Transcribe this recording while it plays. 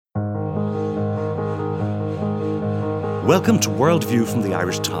Welcome to Worldview from the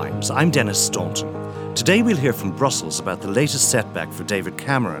Irish Times. I'm Dennis Staunton. Today we'll hear from Brussels about the latest setback for David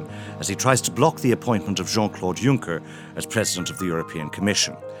Cameron as he tries to block the appointment of Jean-Claude Juncker as President of the European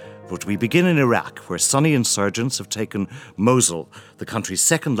Commission. But we begin in Iraq, where Sunni insurgents have taken Mosul, the country's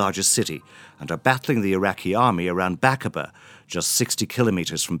second largest city, and are battling the Iraqi army around Baqaba, just 60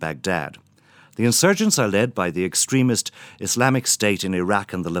 kilometres from Baghdad. The insurgents are led by the extremist Islamic State in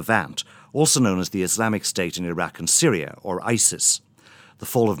Iraq and the Levant, also known as the Islamic State in Iraq and Syria, or ISIS. The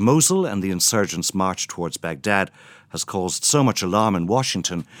fall of Mosul and the insurgents' march towards Baghdad has caused so much alarm in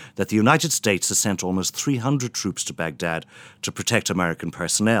Washington that the United States has sent almost 300 troops to Baghdad to protect American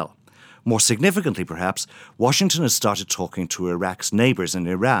personnel. More significantly, perhaps, Washington has started talking to Iraq's neighbours in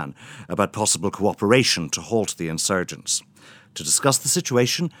Iran about possible cooperation to halt the insurgents. To discuss the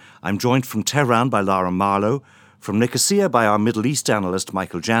situation, I'm joined from Tehran by Lara Marlowe, from Nicosia by our Middle East analyst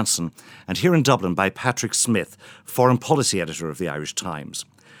Michael Jansen, and here in Dublin by Patrick Smith, foreign policy editor of the Irish Times.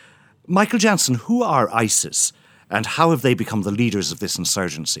 Michael Jansen, who are ISIS, and how have they become the leaders of this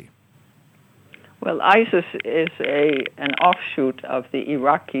insurgency? Well, ISIS is an offshoot of the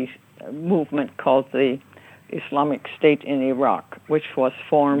Iraqi movement called the Islamic State in Iraq, which was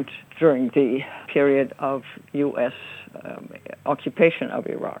formed during the period of U.S. Occupation of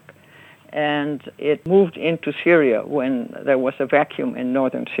Iraq. And it moved into Syria when there was a vacuum in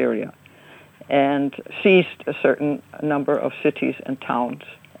northern Syria and seized a certain number of cities and towns,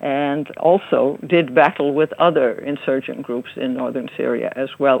 and also did battle with other insurgent groups in northern Syria as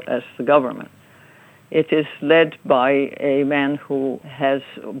well as the government. It is led by a man who has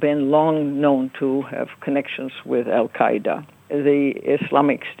been long known to have connections with Al-Qaeda. The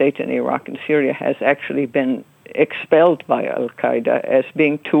Islamic State in Iraq and Syria has actually been expelled by Al-Qaeda as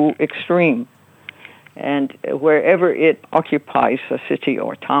being too extreme. And wherever it occupies a city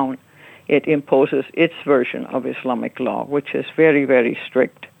or town, it imposes its version of Islamic law, which is very, very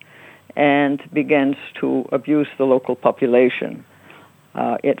strict, and begins to abuse the local population.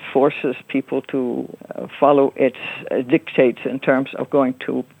 It forces people to follow its dictates in terms of going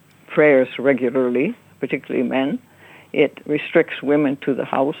to prayers regularly, particularly men. It restricts women to the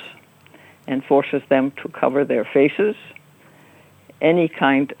house and forces them to cover their faces. Any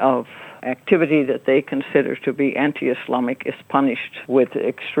kind of activity that they consider to be anti-Islamic is punished with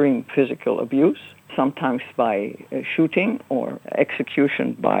extreme physical abuse, sometimes by shooting or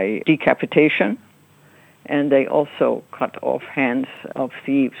execution by decapitation. And they also cut off hands of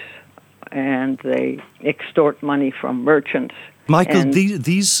thieves, and they extort money from merchants. Michael,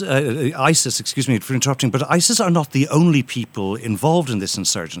 these ISIS, excuse me for interrupting, but ISIS are not the only people involved in this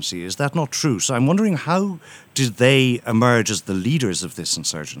insurgency. Is that not true? So I'm wondering, how did they emerge as the leaders of this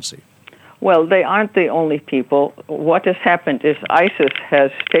insurgency? Well, they aren't the only people. What has happened is ISIS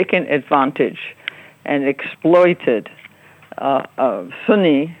has taken advantage and exploited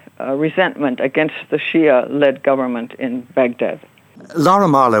Sunni resentment against the Shia-led government in Baghdad. Lara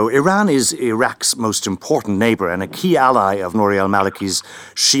Marlowe, Iran is Iraq's most important neighbour and a key ally of Nouri al-Maliki's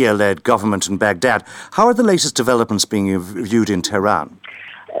Shia-led government in Baghdad. How are the latest developments being viewed in Tehran?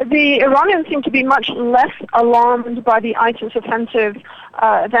 The Iranians seem to be much less alarmed by the ISIS offensive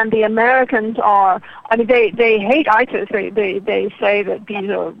than the Americans are. I mean, they hate ISIS. They say that these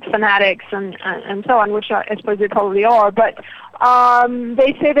are fanatics and so on, which I suppose they probably are. But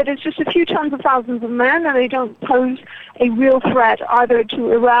they say that it's just a few tens of thousands of men, and they don't pose a real threat either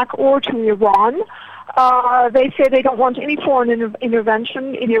to Iraq or to Iran. They say they don't want any foreign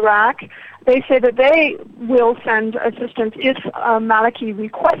intervention in Iraq. They say that they will send assistance if Maliki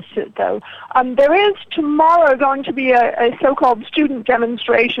requests it, though. There is tomorrow going to be a so-called student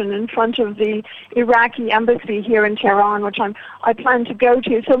demonstration in front of the Iraqi embassy here in Tehran, which I plan to go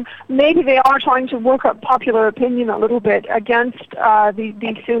to. So maybe they are trying to work up popular opinion a little bit against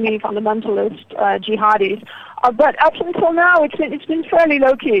the Sunni fundamentalist jihadis. But up until now, it's been fairly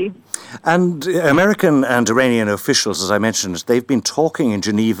low-key. And American and Iranian officials, as I mentioned, they've been talking in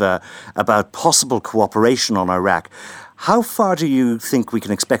Geneva about possible cooperation on Iraq. How far do you think we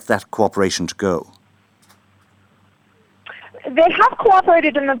can expect that cooperation to go? They have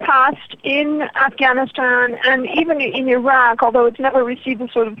cooperated in the past in Afghanistan and even in Iraq, although it's never received the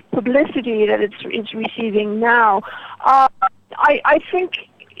sort of publicity that it's receiving now. I think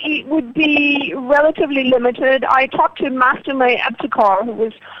it would be relatively limited. I talked to Mastumeh Ebtekar, who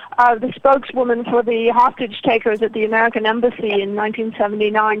was the spokeswoman for the hostage takers at the American Embassy in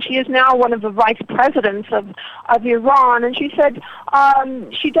 1979. She is now one of the vice presidents of Iran, and she said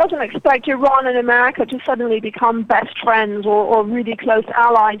she doesn't expect Iran and America to suddenly become best friends or really close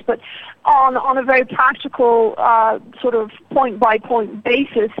allies, but on a very practical sort of point-by-point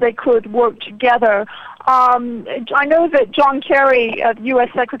basis, they could work together I know that John Kerry, the U.S.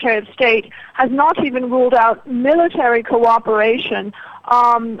 Secretary of State, has not even ruled out military cooperation.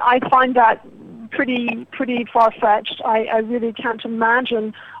 I find that pretty far-fetched. I really can't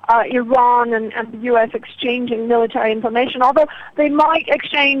imagine Iran and the U.S. exchanging military information, although they might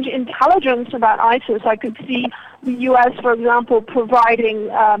exchange intelligence about ISIS. I could see the U.S., for example, providing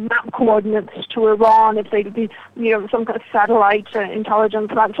map coordinates to Iran if they'd be, some kind of satellite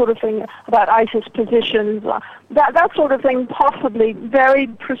intelligence, that sort of thing about ISIS positions. That sort of thing, possibly. Very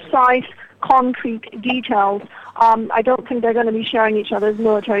precise, concrete details. I don't think they're going to be sharing each other's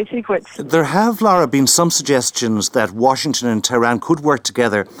military secrets. There have, Lara, been some suggestions that Washington and Tehran could work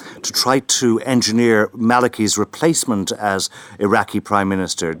together to try to engineer Maliki's replacement as Iraqi Prime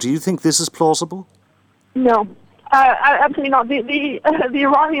Minister. Do you think this is plausible? No. Absolutely not. The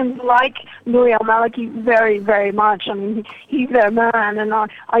Iranians like Nouri al-Maliki very, very much. I mean, he's their man. And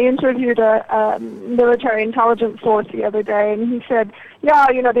I interviewed a military intelligence source the other day, and he said,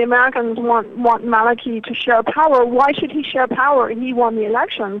 the Americans want Maliki to share power. Why should he share power? He won the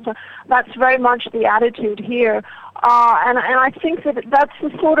elections. So that's very much the attitude here. And I think that's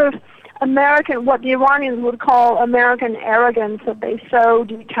the sort of what the Iranians would call American arrogance, that they so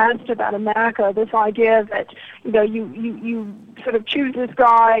detest about America, this idea that, you sort of choose this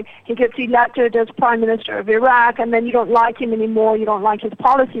guy, he gets elected as Prime Minister of Iraq, and then you don't like him anymore, you don't like his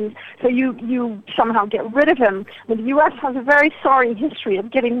policies, so you somehow get rid of him. But the U.S. has a very sorry history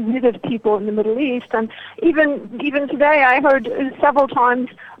of getting rid of people in the Middle East, and even today I heard several times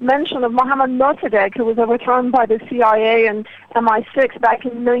mention of Mohammad Mossadegh, who was overthrown by the CIA and MI6 back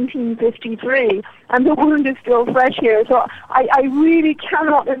in 1953, and the wound is still fresh here. So I really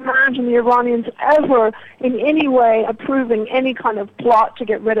cannot imagine the Iranians ever in any way approving any kind of plot to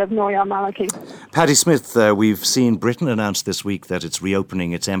get rid of Nouri al-Maliki. Paddy Smith, we've seen Britain announce this week that it's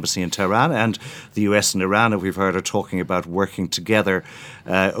reopening its embassy in Tehran, and the US and Iran, we've heard, are talking about working together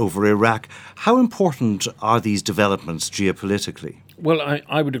over Iraq. How important are these developments geopolitically? Well,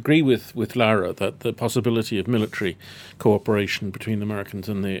 I would agree with Lara that the possibility of military cooperation between the Americans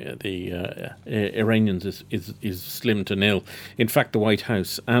and the Iranians is slim to nil. In fact, the White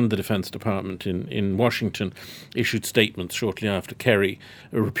House and the Defense Department in Washington issued statements shortly after Kerry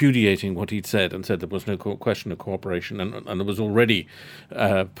repudiating what he'd said and said there was no question of cooperation, and there was already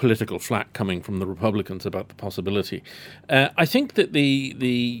political flack coming from the Republicans about the possibility. I think that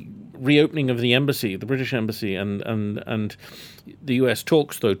the reopening of the embassy, the British embassy, and the US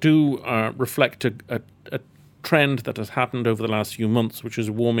talks, though, do reflect a trend that has happened over the last few months, which is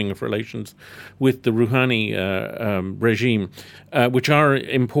a warming of relations with the Rouhani regime, which are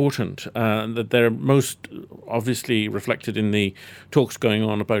important, that they're most obviously reflected in the talks going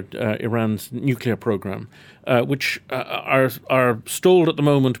on about Iran's nuclear program, which are stalled at the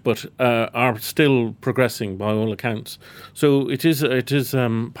moment, but are still progressing by all accounts. So it is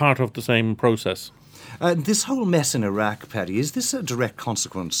part of the same process. This whole mess in Iraq, Paddy, is this a direct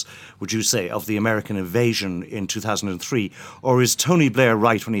consequence, would you say, of the American invasion in 2003? Or is Tony Blair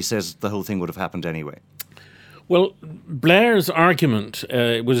right when he says the whole thing would have happened anyway? Well, Blair's argument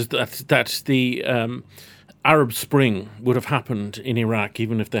was that the Arab Spring would have happened in Iraq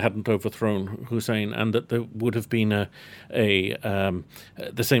even if they hadn't overthrown Hussein, and that there would have been the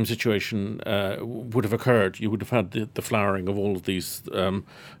same situation would have occurred. You would have had the flowering of all of these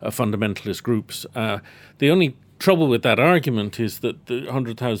fundamentalist groups. The only trouble with that argument is that the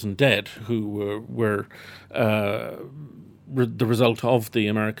 100,000 dead who were the result of the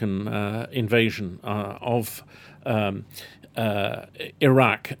American invasion of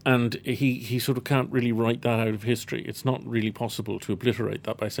Iraq, and he sort of can't really write that out of history. It's not really possible to obliterate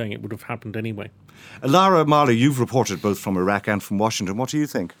that by saying it would have happened anyway. Lara Marley, you've reported both from Iraq and from Washington. What do you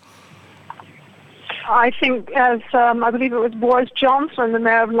think? I think, as I believe it was Boris Johnson, the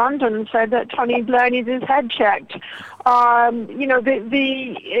Mayor of London, said that Tony Blair needs his head checked.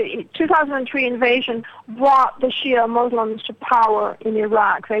 The 2003 invasion brought the Shia Muslims to power in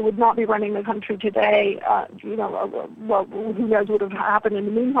Iraq. They would not be running the country today. Well, who knows what would have happened in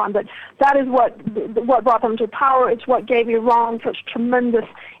the meantime? But that is what brought them to power. It's what gave Iran such tremendous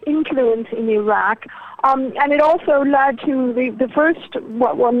influence in Iraq. And it also led to the first,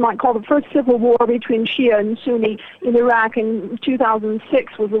 what one might call the first civil war between Shia and Sunni in Iraq in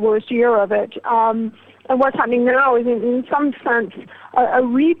 2006 was the worst year of it. And what's happening now is, in some sense, a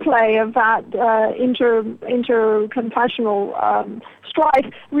replay of that interconfessional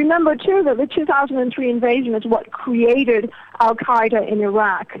strife. Remember, too, that the 2003 invasion is what created al-Qaeda in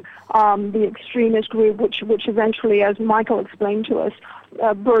Iraq, the extremist group, which eventually, as Michael explained to us,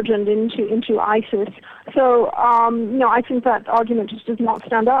 burgeoned into ISIS. So, I think that argument just does not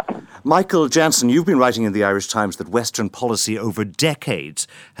stand up. Michael Jansen, you've been writing in the Irish Times that Western policy over decades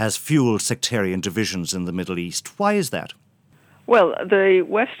has fueled sectarian divisions in the Middle East. Why is that? Well, the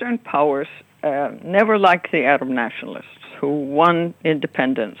Western powers never liked the Arab nationalists who won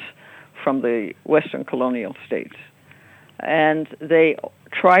independence from the Western colonial states. And they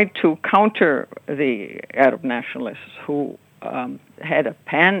tried to counter the Arab nationalists who had a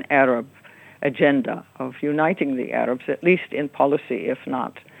pan-Arab agenda of uniting the Arabs, at least in policy, if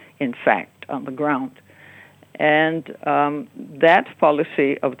not in fact, on the ground. And that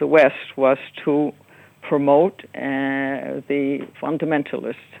policy of the West was to promote the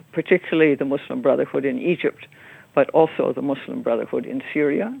fundamentalists, particularly the Muslim Brotherhood in Egypt, but also the Muslim Brotherhood in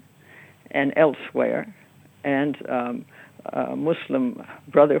Syria and elsewhere, and Muslim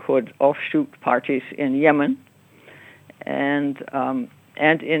Brotherhood offshoot parties in Yemen and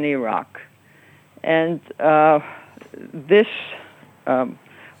in Iraq. And this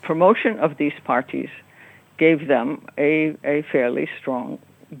promotion of these parties gave them a fairly strong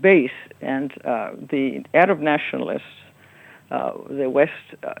base, and the Arab nationalists, the West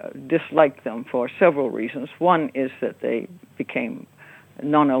disliked them for several reasons. One is that they became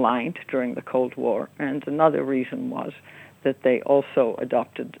non-aligned during the Cold War, and another reason was that they also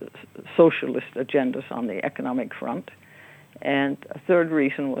adopted socialist agendas on the economic front, and a third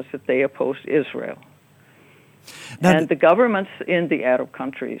reason was that they opposed Israel. Now, and the governments in the Arab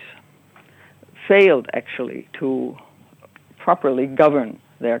countries failed actually to properly govern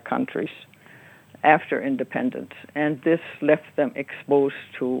their countries after independence, and this left them exposed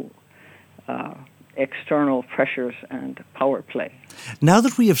to external pressures and power play. Now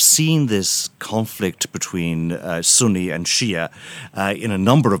that we have seen this conflict between Sunni and Shia in a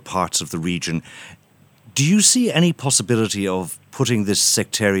number of parts of the region, do you see any possibility of putting this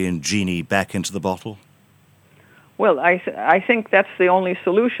sectarian genie back into the bottle? Well, I think that's the only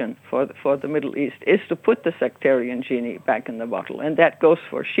solution for the Middle East, is to put the sectarian genie back in the bottle. And that goes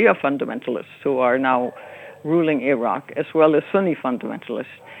for Shia fundamentalists who are now ruling Iraq, as well as Sunni fundamentalists.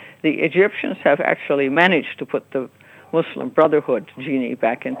 The Egyptians have actually managed to put the Muslim Brotherhood genie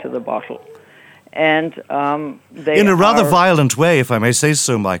back into the bottle. And they in a rather violent way, if I may say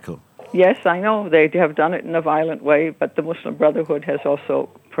so, Michael. Yes, I know they have done it in a violent way, but the Muslim Brotherhood has also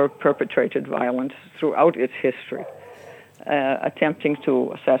perpetrated violence throughout its history, attempting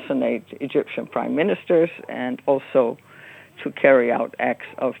to assassinate Egyptian prime ministers and also to carry out acts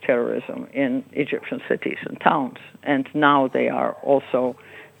of terrorism in Egyptian cities and towns. And now they are also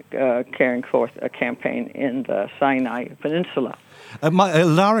carrying forth a campaign in the Sinai Peninsula.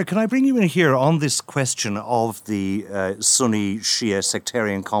 Lara, can I bring you in here on this question of the Sunni-Shia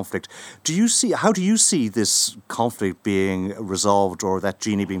sectarian conflict? How do you see this conflict being resolved, or that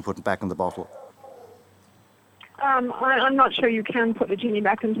genie being put back in the bottle? I'm not sure you can put the genie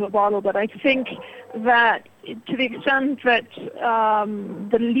back into the bottle, but I think that to the extent that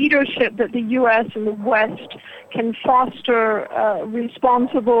the leadership that the U.S. and the West can foster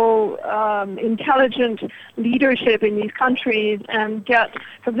responsible, intelligent leadership in these countries and get,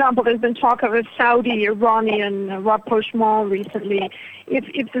 for example, there's been talk of a Saudi-Iranian rapprochement recently.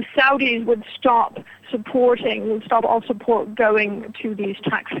 If the Saudis would stop all support going to these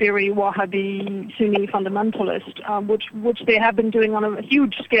Takfiri, Wahhabi, Sunni fundamentalists, which they have been doing on a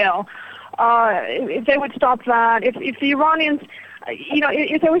huge scale, if they would stop that, if the Iranians,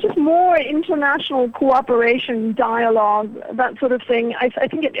 if there was just more international cooperation, dialogue, that sort of thing, I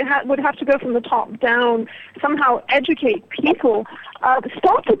think it would have to go from the top down, somehow educate people.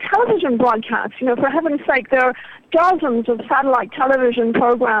 Stop the television broadcasts. For heaven's sake, there are dozens of satellite television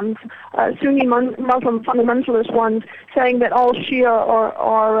programs, Sunni Muslim fundamentalist ones, saying that all Shia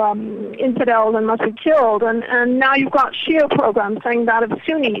are infidels and must be killed. And now you've got Shia programs saying that of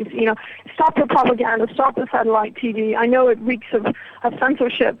Sunnis. Stop the propaganda, stop the satellite TV. I know it reeks of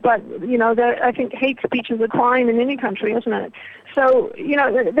censorship, but, I think hate speech is a crime in any country, isn't it? So,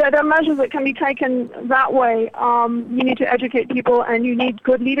 there are measures that can be taken that way. You need to educate people, and you need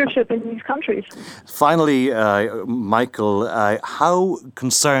good leadership in these countries. Finally, Michael, how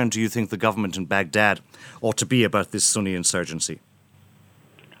concerned do you think the government in Baghdad ought to be about this Sunni insurgency?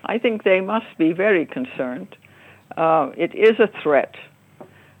 I think they must be very concerned. It is a threat.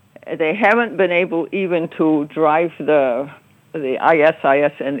 They haven't been able even to drive the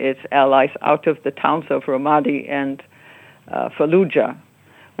ISIS and its allies out of the towns of Ramadi and Fallujah,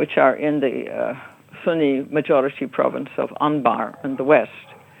 which are in the Sunni majority province of Anbar in the west.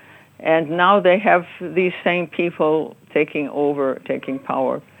 And now they have these same people taking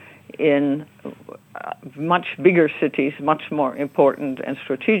power in much bigger cities, much more important and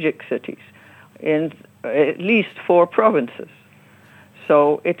strategic cities, in at least 4 provinces.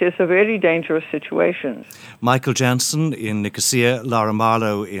 So it is a very dangerous situation. Michael Jansen in Nicosia, Lara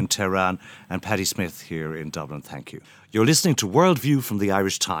Marlowe in Tehran, and Paddy Smith here in Dublin. Thank you. You're listening to Worldview from the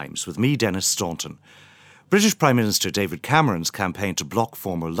Irish Times with me, Dennis Staunton. British Prime Minister David Cameron's campaign to block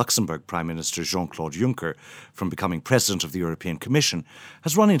former Luxembourg Prime Minister Jean-Claude Juncker from becoming President of the European Commission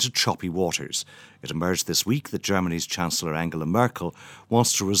has run into choppy waters. It emerged this week that Germany's Chancellor Angela Merkel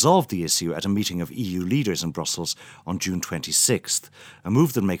wants to resolve the issue at a meeting of EU leaders in Brussels on June 26th, a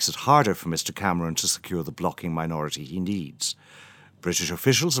move that makes it harder for Mr Cameron to secure the blocking minority he needs. British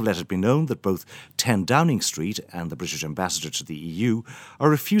officials have let it be known that both 10 Downing Street and the British ambassador to the EU are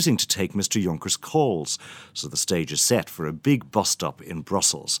refusing to take Mr Juncker's calls, so the stage is set for a big bust-up in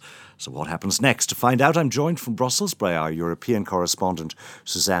Brussels. So what happens next? To find out, I'm joined from Brussels by our European correspondent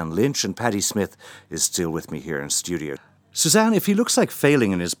Suzanne Lynch, and Paddy Smith is still with me here in studio. Suzanne, if he looks like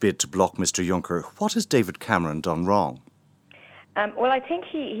failing in his bid to block Mr Juncker, what has David Cameron done wrong? Well, I think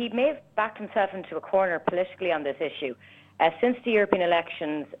he may have backed himself into a corner politically on this issue. Since the European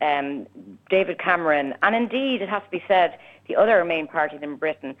elections, David Cameron, and indeed, it has to be said, the other main parties in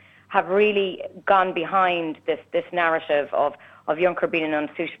Britain, have really gone behind this narrative of Juncker being an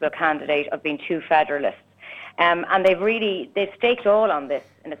unsuitable candidate, of being too federalist. And they've staked all on this,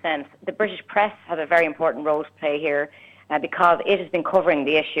 in a sense. The British press has a very important role to play here because it has been covering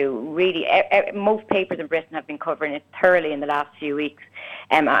the issue. Really, most papers in Britain have been covering it thoroughly in the last few weeks.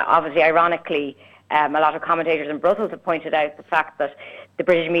 Obviously, ironically, a lot of commentators in Brussels have pointed out the fact that the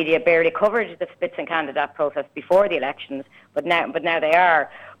British media barely covered the Spitzenkandidat process before the elections, but now they are.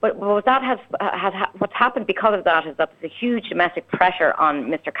 But what that what's happened because of that is that there's a huge domestic pressure on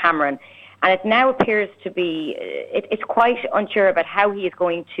Mr Cameron, and it now appears to be it's quite unsure about how he is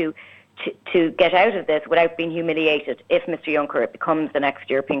going to get out of this without being humiliated if Mr Juncker becomes the next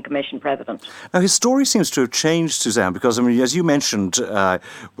European Commission President. Now, his story seems to have changed, Suzanne, because, I mean, as you mentioned,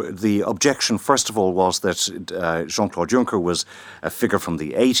 the objection, first of all, was that Jean-Claude Juncker was a figure from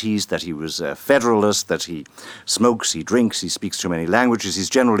the 80s, that he was a federalist, that he smokes, he drinks, he speaks too many languages, he's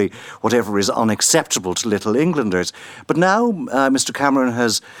generally whatever is unacceptable to little Englanders. But now Mr Cameron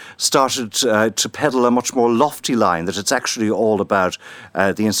has started to peddle a much more lofty line, that it's actually all about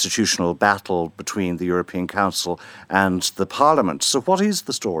the institutional battle between the European Council and the Parliament. So what is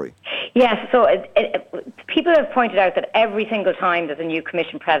the story? Yes, so people have pointed out that every single time there's a new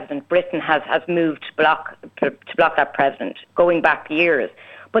Commission President, Britain has moved to block that President, going back years.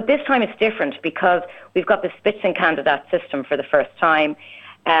 But this time it's different because we've got the Spitzenkandidat system for the first time.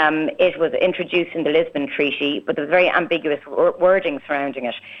 It was introduced in the Lisbon Treaty, but there was very ambiguous wording surrounding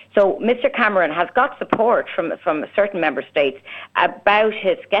it. So Mr Cameron has got support from certain member states about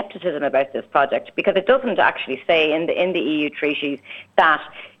his scepticism about this project, because it doesn't actually say in the EU treaties that,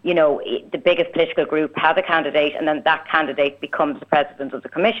 you know, the biggest political group has a candidate and then that candidate becomes the president of the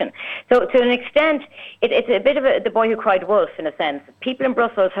Commission. So to an extent, it's a bit of the boy who cried wolf, in a sense. People in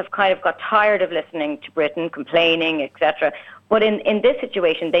Brussels have kind of got tired of listening to Britain, complaining, etc. But in this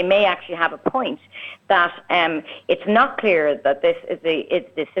situation, they may actually have a point that it's not clear that this is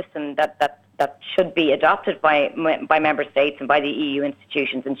the system that should be adopted by member states and by the EU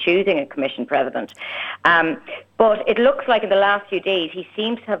institutions in choosing a Commission President. But it looks like in the last few days he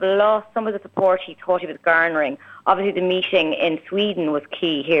seems to have lost some of the support he thought he was garnering. Obviously the meeting in Sweden was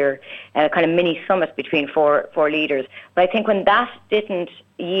key here, a kind of mini summit between four leaders. But I think when that didn't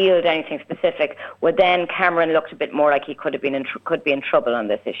yield anything specific, well, then Cameron looked a bit more like he could be in trouble on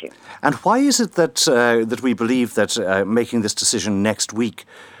this issue. And why is it that we believe that making this decision next week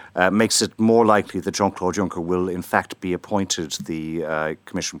makes it more likely that Jean-Claude Juncker will in fact be appointed the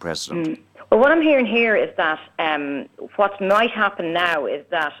Commission President? Well, what I'm hearing here is that what might happen now is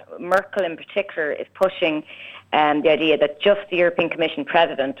that Merkel in particular is pushing the idea that just the European Commission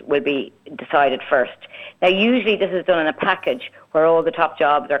President will be decided first. Now, usually this is done in a package where all the top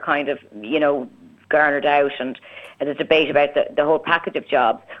jobs are kind of, you know, garnered out, and there's a debate about the whole package of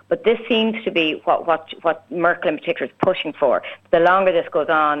jobs. But this seems to be what Merkel in particular is pushing for. The longer this goes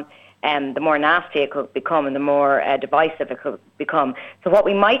on, the more nasty it could become and the more divisive it could become. So what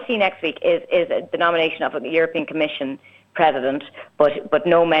we might see next week is the nomination of a European Commission President, but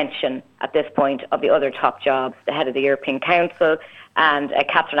no mention at this point of the other top jobs, the head of the European Council and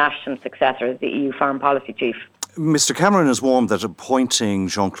Catherine Ashton's successor as the EU Foreign Policy Chief. Mr Cameron has warned that appointing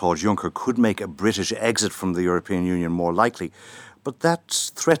Jean-Claude Juncker could make a British exit from the European Union more likely. But that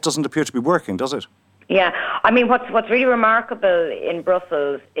threat doesn't appear to be working, does it? Yeah, I mean, what's really remarkable in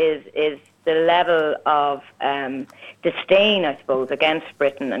Brussels is the level of disdain, I suppose, against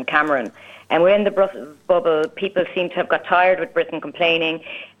Britain and Cameron. And we're in the Brussels bubble. People seem to have got tired with Britain complaining.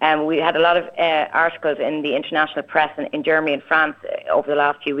 We had a lot of articles in the international press in Germany and France over the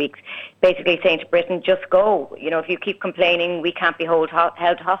last few weeks, basically saying to Britain, just go. You know, if you keep complaining, we can't be held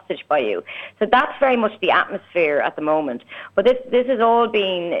hostage by you. So that's very much the atmosphere at the moment. But this is all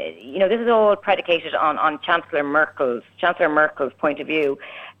being, this is all predicated on Chancellor Merkel's point of view.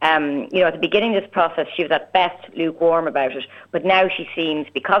 At the beginning of this process, she was at best lukewarm about it, but now she seems,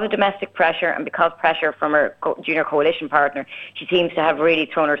 because of domestic pressure and because pressure from her junior coalition partner, she seems to have really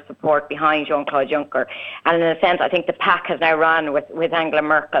thrown her support behind Jean-Claude Juncker. And in a sense, I think the pack has now run with Angela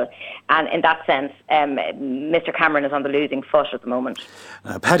Merkel. And in that sense, Mr. Cameron is on the losing foot at the moment.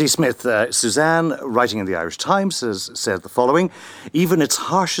 Paddy Smith, Suzanne, writing in the Irish Times, has said the following: even its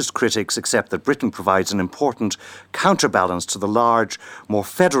harshest critics accept that Britain provides an important counterbalance to the large, more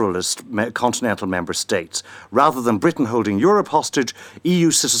federalist continental member states. Rather than Britain holding Europe hostage,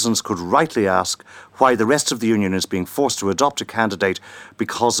 EU citizens could rightly ask why the rest of the Union is being forced to adopt a candidate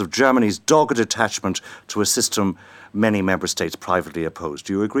because of Germany's dogged attachment to a system many member states privately oppose.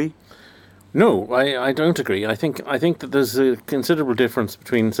 Do you agree? No, I don't agree. I think that there's a considerable difference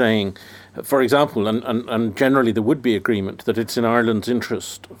between saying, for example, and generally there would be agreement that it's in Ireland's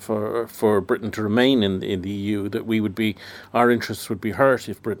interest for Britain to remain in the EU, that our interests would be hurt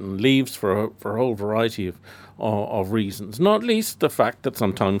if Britain leaves for a whole variety of reasons, not least the fact that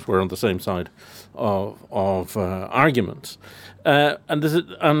sometimes we're on the same side of arguments.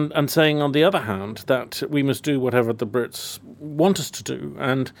 And saying, on the other hand, that we must do whatever the Brits want us to do.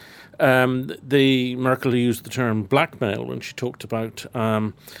 And the Merkel used the term blackmail when she talked about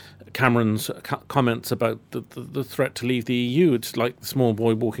Cameron's comments about the threat to leave the EU. It's like the small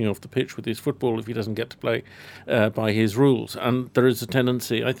boy walking off the pitch with his football if he doesn't get to play by his rules. And there is a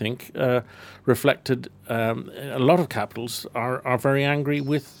tendency, I think, reflected, a lot of capitals are very angry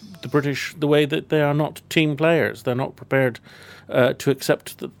with the British, the way that they are not team players. They're not prepared to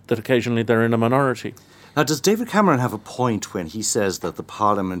accept that occasionally they're in a minority. Now, does David Cameron have a point when he says that the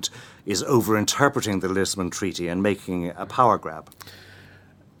Parliament is over-interpreting the Lisbon Treaty and making a power grab?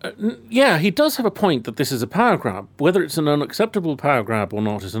 Yeah, he does have a point that this is a power grab. Whether it's an unacceptable power grab or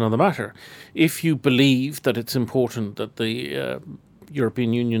not is another matter. If you believe that it's important that the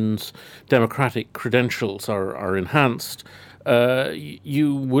European Union's democratic credentials are enhanced,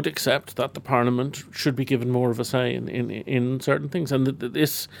 you would accept that the Parliament should be given more of a say in certain things. And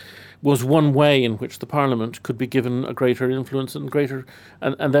this was one way in which the Parliament could be given a greater influence and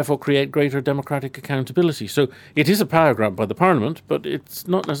therefore create greater democratic accountability. So it is a power grab by the Parliament, but it's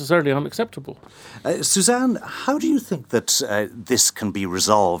not necessarily unacceptable. Suzanne, how do you think that this can be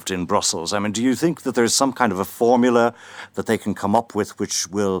resolved in Brussels? I mean, do you think that there's some kind of a formula that they can come up with which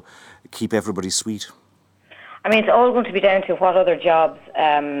will keep everybody sweet? I mean, it's all going to be down to what other jobs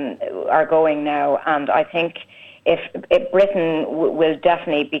are going now, and I think if Britain will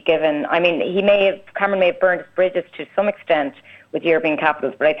definitely be given. I mean, Cameron may have burned his bridges to some extent with European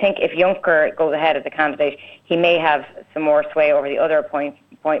capitals, but I think if Juncker goes ahead as a candidate, he may have some more sway over the other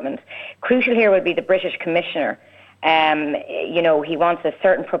appointments. Crucial here will be the British Commissioner. He wants a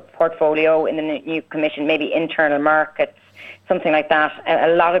certain portfolio in the new Commission, maybe internal markets, something like that.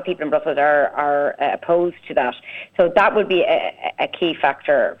 A lot of people in Brussels are opposed to that. So that would be a key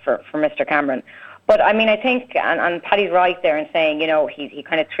factor for Mr. Cameron. But I mean, I think, and Paddy's right there in saying, he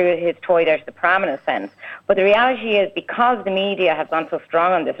kind of threw his toy there to the pram in a sense. But the reality is, because the media has gone so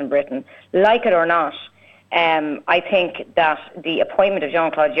strong on this in Britain, like it or not, I think that the appointment of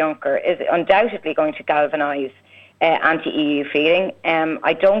Jean-Claude Juncker is undoubtedly going to galvanise anti-EU feeling.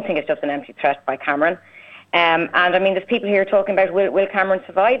 I don't think it's just an empty threat by Cameron. And I mean, there's people here talking about, will Cameron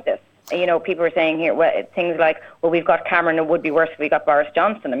survive this? People are saying here, things like, we've got Cameron, it would be worse if we got Boris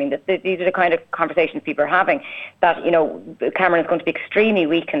Johnson. I mean, these are the kind of conversations people are having, that, Cameron is going to be extremely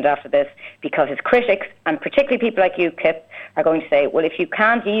weakened after this, because his critics, and particularly people like you, Kip, are going to say, well, if you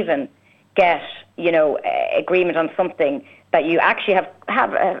can't even get, agreement on something that you actually have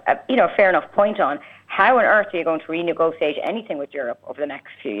a fair enough point on, how on earth are you going to renegotiate anything with Europe over the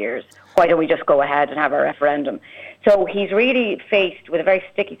next few years? Why don't we just go ahead and have a referendum? So he's really faced with a very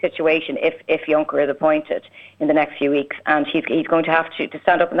sticky situation if Juncker is appointed in the next few weeks, and he's going to have to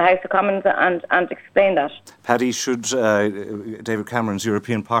stand up in the House of Commons and explain that. Paddy, should David Cameron's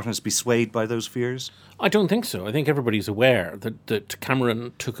European partners be swayed by those fears? I don't think so. I think everybody's aware that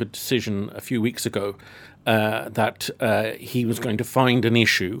Cameron took a decision a few weeks ago that he was going to find an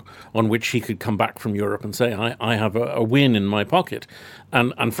issue on which he could come back from Europe and say, I have a win in my pocket.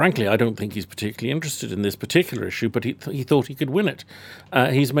 And frankly, I don't think he's particularly interested in this particular issue, but he thought he could win it.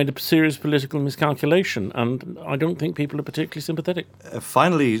 He's made a serious political miscalculation, and I don't think people are particularly sympathetic.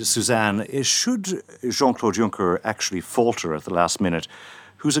 Finally, Suzanne, should Jean-Claude Juncker actually falter at the last minute,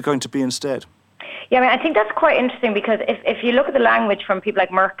 who's it going to be instead? Yeah, I mean, I think that's quite interesting because if you look at the language from people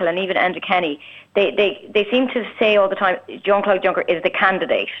like Merkel and even Enda Kenny, they seem to say all the time Jean-Claude Juncker is the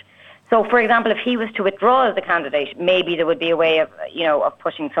candidate. So, for example, if he was to withdraw as the candidate, maybe there would be a way of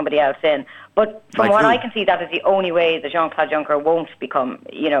pushing somebody else in. But from what I can see, that is the only way that Jean-Claude Juncker won't become,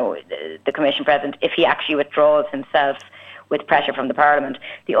 the Commission President if he actually withdraws himself with pressure from the Parliament.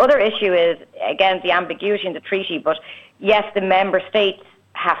 The other issue is, again, the ambiguity in the treaty. But yes, the member states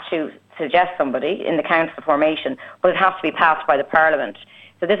have to suggest somebody in the council formation, but it has to be passed by the Parliament.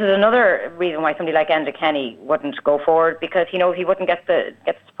 So this is another reason why somebody like Enda Kenny wouldn't go forward, because he knows he wouldn't get the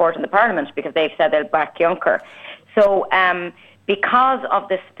support in the Parliament because they've said they'll back Juncker. So because of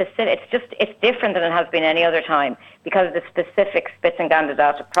the specific, it's different than it has been any other time because of the specific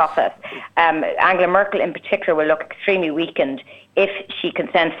Spitzenkandidat process. Angela Merkel in particular will look extremely weakened if she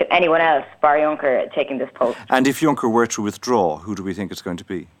consents to anyone else bar Juncker taking this post. And if Juncker were to withdraw, who do we think it's going to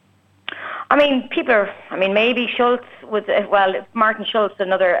be? I mean, maybe Schulz was, Martin Schulz,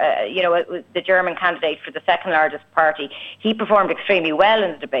 another, the German candidate for the second largest party. He performed extremely well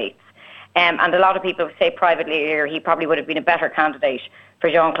in the debates. And a lot of people say privately here he probably would have been a better candidate for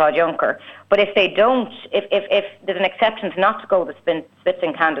Jean-Claude Juncker. But if they don't, if there's an acceptance not to go the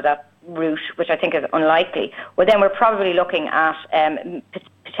Spitzenkandidat route, which I think is unlikely, well, then we're probably looking at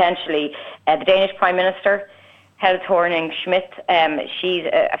potentially the Danish Prime Minister, Helle Thorning-Schmidt. She's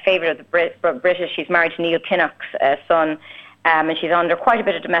a favourite of the British. She's married to Neil Kinnock's son, and she's under quite a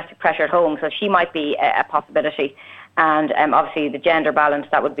bit of domestic pressure at home, so she might be a possibility. And obviously the gender balance,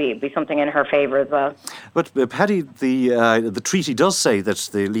 that would be something in her favour as well. But Paddy, the treaty does say that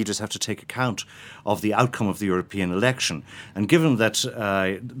the leaders have to take account of the outcome of the European election. And given that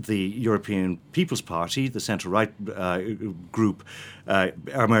the European People's Party, the centre-right group,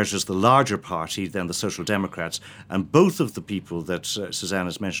 emerged as the larger party than the Social Democrats, and both of the people that Suzanne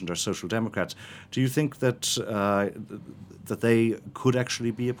has mentioned are Social Democrats, do you think that that they could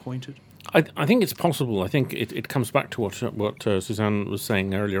actually be appointed? I think it's possible. I think it comes back to what Suzanne was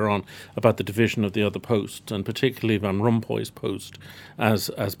saying earlier on about the division of the other posts, and particularly Van Rompuy's post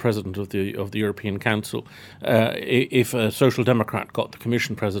as president of the European Council. If a Social Democrat got the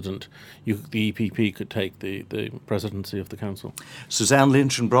Commission President, the EPP could take the presidency of the Council. Suzanne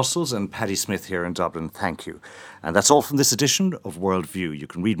Lynch in Brussels and Paddy Smith here in Dublin, thank you. And that's all from this edition of World View. You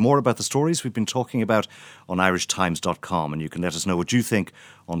can read more about the stories we've been talking about on irishtimes.com, and you can let us know what you think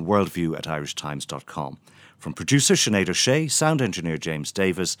on worldview@irishtimes.com. From producer Sinead O'Shea, sound engineer James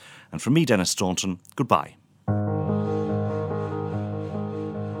Davis, and from me, Dennis Staunton, goodbye.